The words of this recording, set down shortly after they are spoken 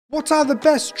What are the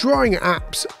best drawing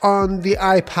apps on the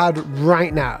iPad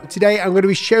right now? Today, I'm going to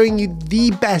be showing you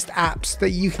the best apps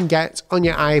that you can get on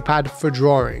your iPad for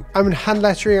drawing. I'm a hand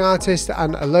lettering artist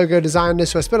and a logo designer,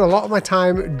 so I spend a lot of my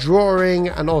time drawing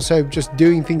and also just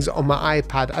doing things on my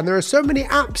iPad. And there are so many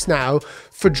apps now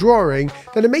for drawing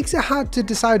that it makes it hard to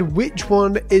decide which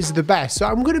one is the best. So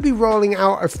I'm going to be rolling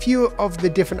out a few of the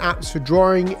different apps for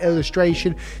drawing,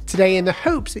 illustration today in the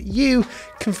hopes that you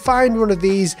can find one of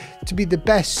these to be the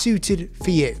best suited for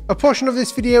you. A portion of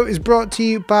this video is brought to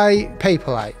you by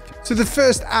Paperlike. So the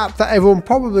first app that everyone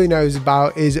probably knows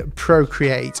about is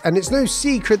Procreate, and it's no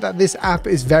secret that this app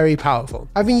is very powerful.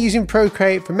 I've been using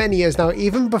Procreate for many years now.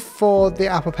 Even before the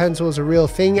Apple Pencil was a real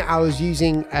thing, I was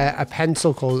using a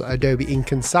pencil called Adobe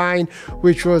Ink and Sign,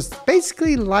 which was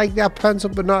basically like the Apple Pencil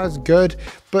but not as good.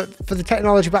 But for the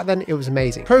technology back then, it was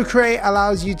amazing. Procreate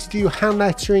allows you to do hand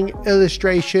lettering,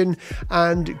 illustration,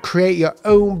 and create your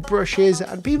own brushes.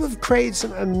 And people have created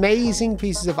some amazing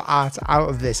pieces of art out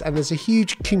of this. And there's a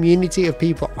huge community of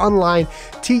people online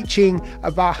teaching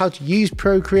about how to use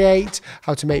Procreate,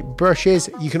 how to make brushes.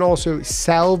 You can also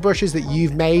sell brushes that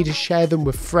you've made, share them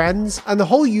with friends. And the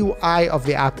whole UI of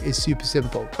the app is super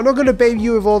simple. I'm not going to baby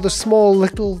you with all the small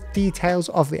little details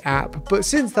of the app, but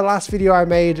since the last video I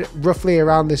made roughly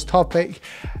around this topic,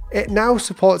 it now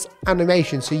supports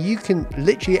animation, so you can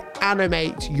literally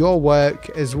animate your work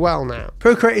as well now.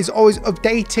 Procreate is always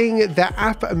updating the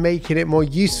app and making it more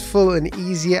useful and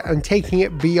easier and taking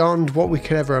it beyond what we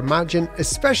could ever imagine,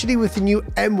 especially with the new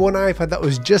M1 iPad that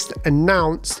was just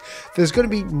announced. There's going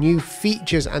to be new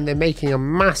features and they're making a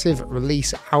massive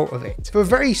release out of it. For a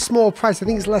very small price, I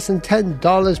think it's less than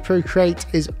 $10, Procreate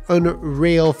is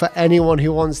unreal for anyone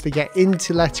who wants to get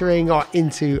into lettering or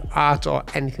into art or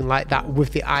anything like that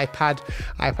with the iPad,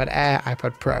 iPad Air,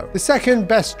 iPad Pro. The second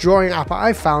best drawing app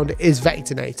I found is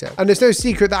Vectornator. And it's no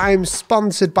secret that I am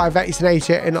sponsored by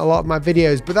Vectornator in a lot of my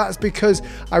videos, but that's because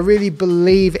I really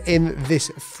believe in this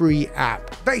free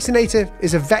app. Vectornator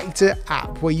is a vector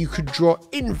app where you could draw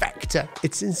in vector.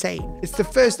 It's insane. It's the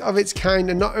first of its kind,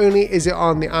 and not only is it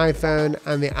on the iPhone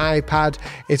and the iPad,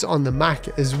 it's on the Mac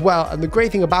as well. And the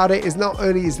great thing about it is not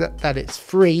only is that it's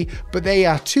free, but they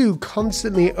are too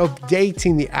constantly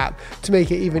updating the app to make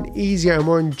it even easier and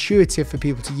more intuitive for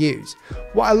people to use.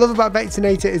 What I love about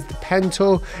Vectornator is the pen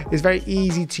tool is very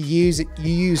easy to use. You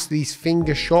use these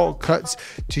finger shortcuts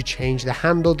to change the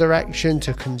handle direction,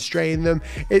 to constrain them.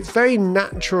 It's very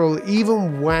natural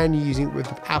even when using it with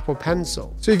the Apple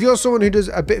Pencil. So if you're someone who does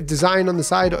a bit of design on the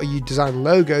side or you design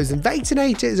logos, then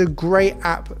Vectornator is a great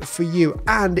app for you,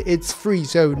 and it's free.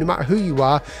 So no matter who you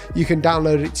are, you can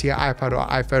download it to your iPad or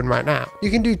iPhone right now. You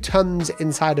can do tons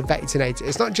inside of Vectornator.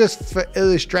 It's not just for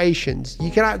illustrations.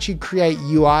 You can actually create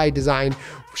UI design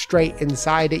straight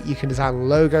inside it. You can design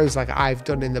logos like I've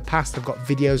done in the past. I've got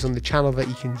videos on the channel that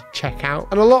you can check out,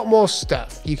 and a lot more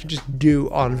stuff you can just do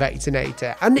on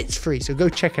Vectornator, and it's free, so go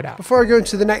check it out. Before I go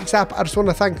into the next app, I just want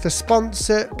to thank the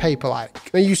sponsor,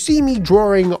 Paperlike. Now, you see me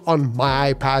drawing on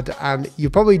my iPad and you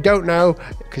probably don't know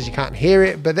because you can't hear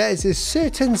it, but there's this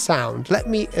certain sound. Let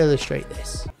me illustrate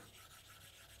this.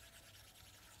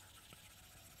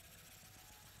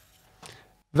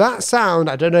 That sound,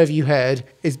 I don't know if you heard,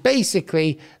 is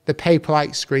basically the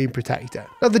Paperlike screen protector.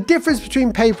 Now, the difference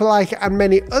between Paperlike and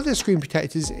many other screen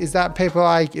protectors is that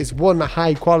Paperlike is one,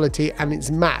 high quality, and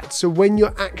it's matte. So when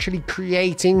you're actually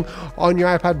creating on your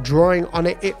iPad, drawing on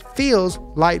it, it feels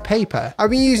like paper. I've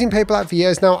been using Paperlike for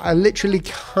years now. I literally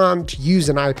can't use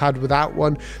an iPad without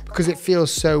one because it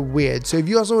feels so weird. So if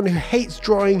you're someone who hates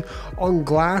drawing on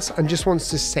glass and just wants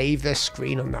to save their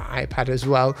screen on their iPad as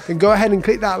well, then go ahead and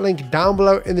click that link down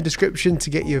below in the description to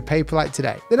get your Paperlike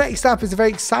today. The next app is a very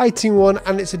exciting one,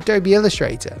 and it's Adobe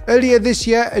Illustrator. Earlier this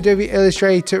year, Adobe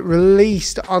Illustrator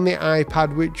released on the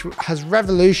iPad, which has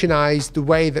revolutionized the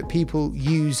way that people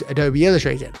use Adobe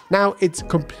Illustrator. Now it's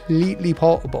completely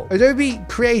portable. Adobe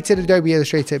created Adobe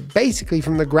Illustrator basically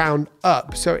from the ground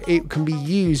up, so it can be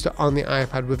used on the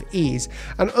iPad with ease.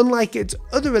 And unlike its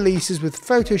other releases with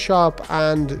Photoshop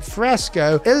and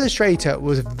Fresco, Illustrator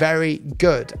was very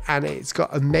good, and it's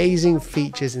got amazing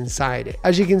features inside it.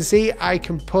 As you can see, I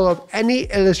can pull up any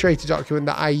Illustrator document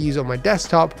that I use on my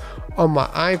desktop on my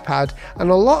iPad, and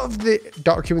a lot of the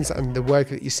documents and the work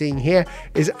that you're seeing here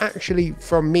is actually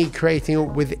from me creating it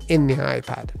within the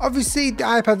iPad. Obviously, the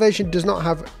iPad version does not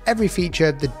have every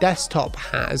feature the desktop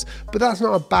has, but that's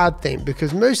not a bad thing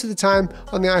because most of the time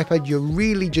on the iPad you're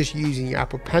really just using your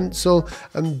Apple Pencil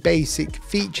and basic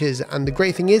features, and the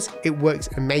great thing is it works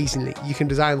amazingly. You can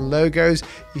design logos,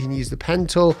 you can use the pen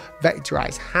tool,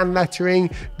 vectorize hand lettering,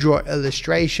 draw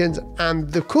illustrations, and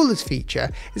the coolest feature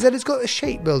is that it's got a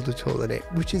shape builder tool in it,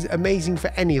 which is amazing for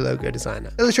any logo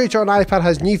designer. Illustrator on iPad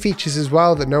has new features as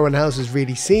well that no one else has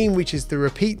really seen, which is the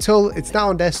repeat tool. It's now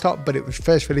on desktop, but it was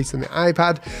first released on the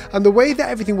iPad. And the way that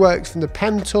everything works, from the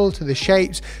pen tool to the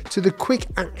shapes to the quick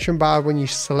action bar when you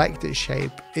select a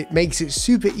shape, it makes it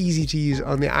super easy to use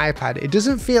on the iPad. It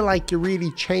doesn't feel like you're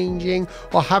really changing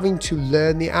or having to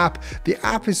learn the app. The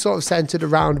app is sort of centered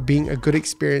around being a good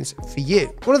experience for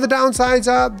you. One of the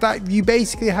downsides are that you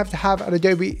basically have to have an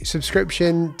Adobe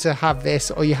subscription to have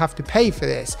this, or you have to pay for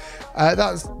this.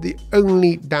 That's the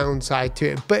only downside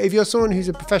to it. But if you're someone who's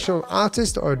a professional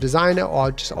artist or a designer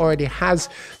or just already has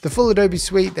the full Adobe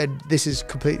suite, then this is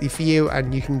completely for you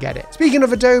and you can get it. Speaking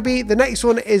of Adobe, the next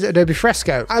one is Adobe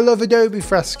Fresco. I love Adobe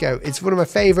Fresco. It's one of my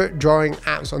favorite drawing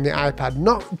apps on the iPad,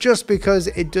 not just because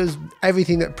it does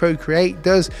everything that Procreate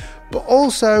does, but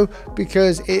also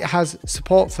because it has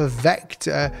support for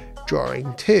vector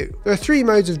drawing too. There are 3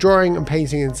 modes of drawing and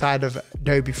painting inside of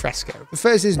Adobe Fresco. The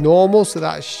first is normal, so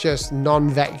that's just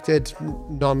non-vectored,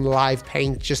 non-live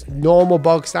paint, just normal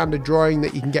bog standard drawing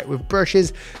that you can get with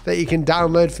brushes that you can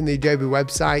download from the Adobe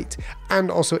website, and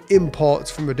also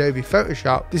imports from Adobe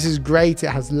Photoshop. This is great, it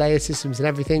has layer systems and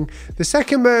everything. The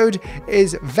second mode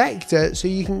is vector, so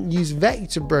you can use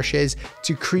vector brushes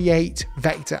to create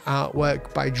vector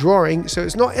artwork by drawing. So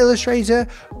it's not Illustrator,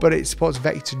 but it supports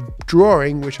vector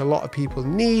drawing, which a lot of people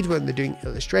need when they're doing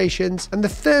illustrations. And the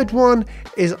third one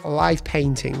is live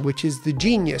painting, which is the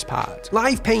genius part.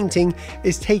 Live painting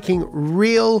is taking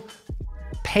real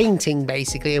painting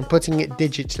basically and putting it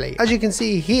digitally. As you can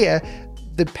see here,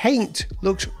 the paint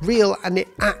looks real and it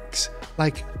acts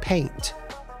like paint.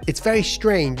 It's very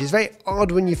strange, it's very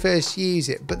odd when you first use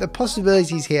it, but the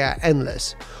possibilities here are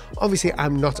endless. Obviously,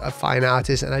 I'm not a fine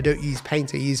artist and I don't use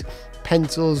paint, I use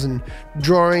pencils and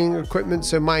drawing equipment,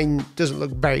 so mine doesn't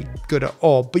look very good at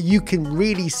all, but you can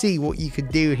really see what you could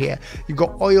do here. You've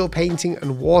got oil painting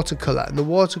and watercolor, and the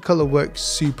watercolor works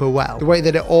super well. The way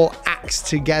that it all acts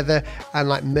together and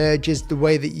like merges, the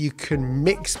way that you can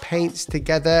mix paints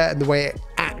together and the way it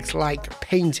acts like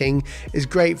painting is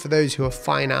great for those who are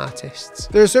fine artists.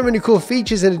 There are so many cool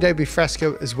features in Adobe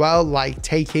Fresco as well, like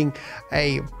taking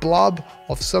a blob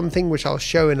of something, which I'll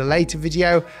show in a later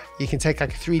video. You can take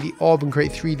like a 3D orb and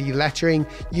create 3D lettering.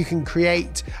 You can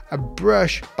create a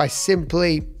brush by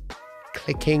simply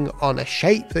clicking on a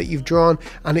shape that you've drawn,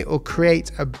 and it will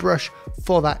create a brush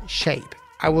for that shape.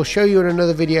 I will show you in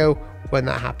another video when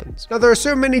that happens. Now, there are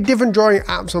so many different drawing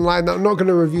apps online that I'm not going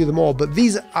to review them all, but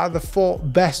these are the 4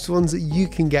 best ones that you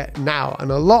can get now,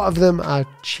 and a lot of them are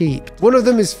cheap. One of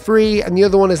them is free and the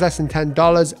other one is less than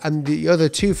 $10, and the other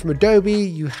 2 from Adobe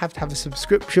you have to have a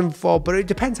subscription for, but it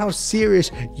depends how serious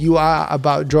you are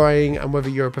about drawing and whether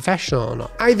you're a professional or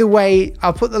not. Either way,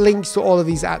 I'll put the links to all of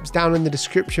these apps down in the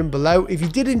description below. If you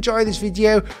did enjoy this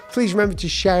video, please remember to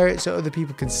share it so other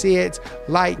people can see it,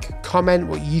 like, comment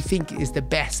what you think is the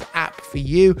best app for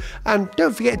you, and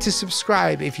don't forget to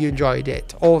subscribe if you enjoyed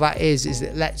it. All that is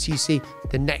it lets you see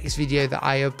the next video that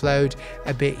I upload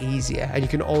a bit easier, and you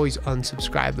can always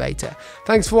unsubscribe later.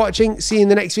 Thanks for watching, see you in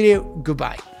the next video,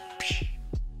 goodbye.